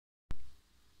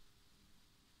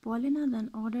Paulina then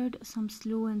ordered some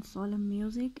slow and solemn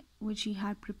music which he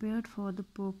had prepared for the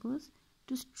purpose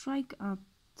to strike up.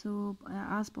 So,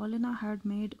 as Paulina had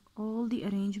made all the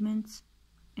arrangements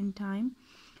in time,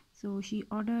 so she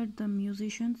ordered the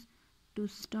musicians to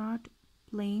start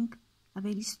playing a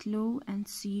very slow and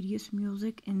serious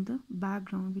music in the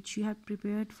background which she had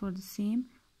prepared for the same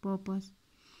purpose.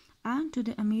 And to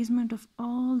the amazement of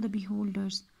all the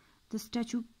beholders, the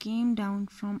statue came down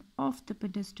from off the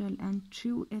pedestal and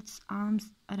threw its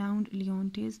arms around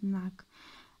Leonte's neck.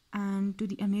 And to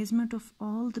the amazement of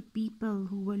all the people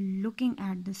who were looking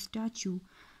at the statue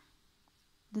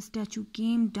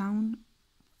came down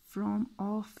from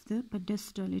off the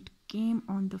pedestal. It came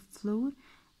on the floor,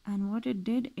 and what it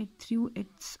did, it threw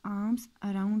its arms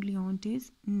around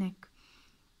Leonte's neck.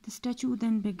 The statue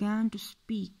then began to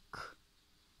speak,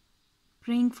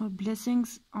 praying for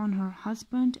blessings on her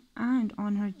husband and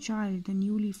on her child, the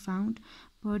newly found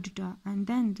Perdita. And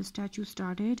then the statue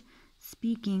started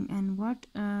speaking, and what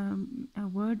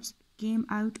words came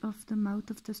out of the mouth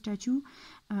of the statue?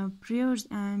 Prayers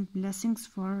and blessings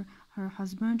for her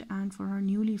husband and for her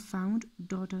newly found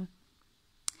daughter.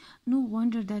 No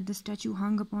wonder that the statue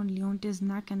hung upon Leonte's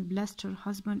neck and blessed her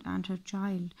husband and her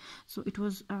child. So it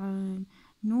was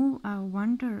no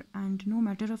wonder and no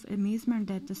matter of amazement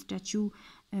that the statue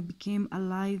became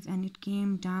alive and it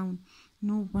came down.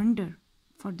 No wonder,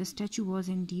 for the statue was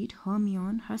indeed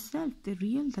Hermione herself, the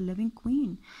living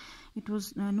queen. It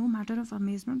was no matter of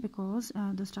amazement because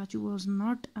the statue was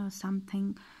not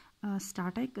something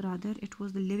static, rather it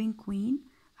was the living queen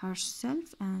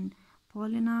herself, and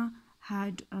Paulina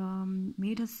had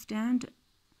made a stand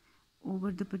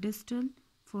over the pedestal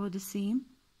for the same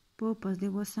purpose.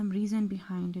 There was some reason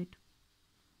behind it.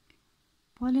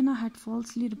 Paulina had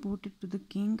falsely reported to the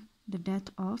king the death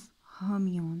of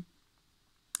Hermione.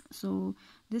 So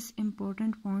this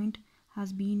important point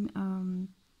has been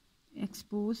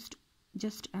exposed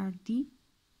just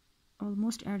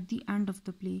almost at the end of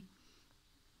the play.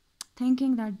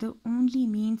 Thinking that the only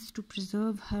means to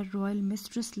preserve her royal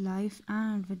mistress' life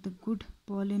and with the good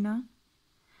Paulina,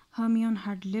 Hermione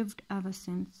had lived ever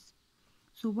since.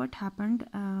 So what happened?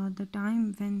 The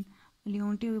time when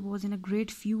Leonte was in a great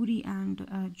fury and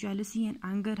jealousy and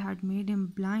anger had made him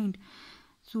blind.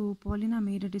 So Paulina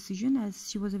made a decision, as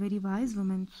she was a very wise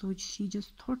woman. So she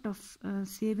just thought of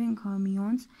saving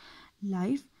Hermione's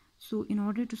life. So in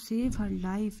order to save her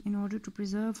life, in order to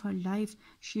preserve her life,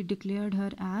 she declared her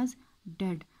as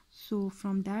dead. So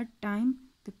from that time,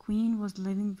 the queen was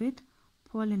living with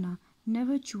Paulina,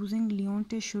 never choosing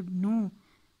Leonte should know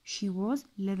she was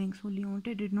living. So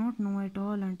Leonte did not know at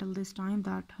all until this time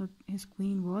that his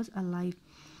queen was alive,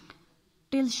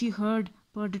 till she heard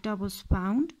Perdita was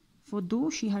found. For though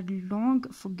she had long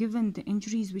forgiven the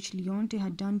injuries which Leonte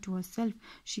had done to herself,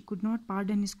 she could not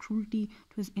pardon his cruelty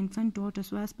to his infant daughter.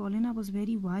 So as Paulina was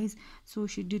very wise, so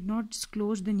she did not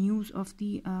disclose the news of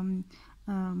the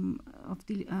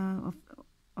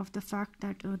fact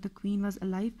that the queen was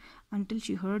alive until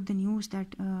she heard the news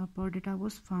that Perdita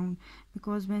was found.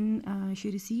 Because when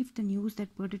she received the news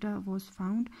that Perdita was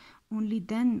found, only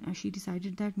then she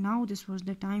decided that now this was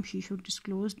the time she should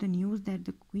disclose the news that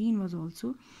the queen was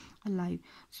also alive.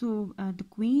 So the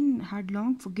queen had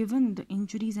long forgiven the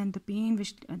injuries and the pain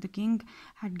which the king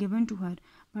had given to her,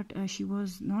 but she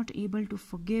was not able to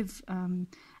forgive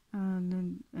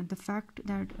the fact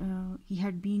that he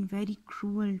had been very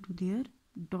cruel to their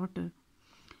daughter.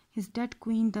 His dead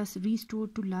queen thus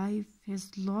restored to life, his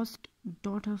lost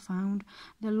daughter found,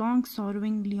 the long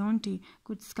sorrowing Leonte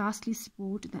could scarcely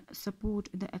support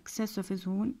the excess of his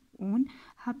own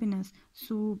happiness.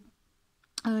 So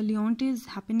Leonte's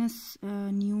happiness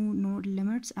knew no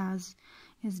limits, as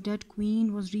his dead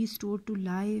queen was restored to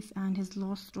life and his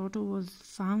lost daughter was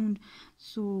found.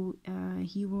 So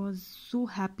he was so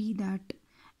happy that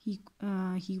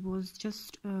he was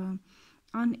just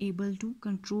unable to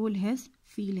control his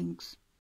feelings.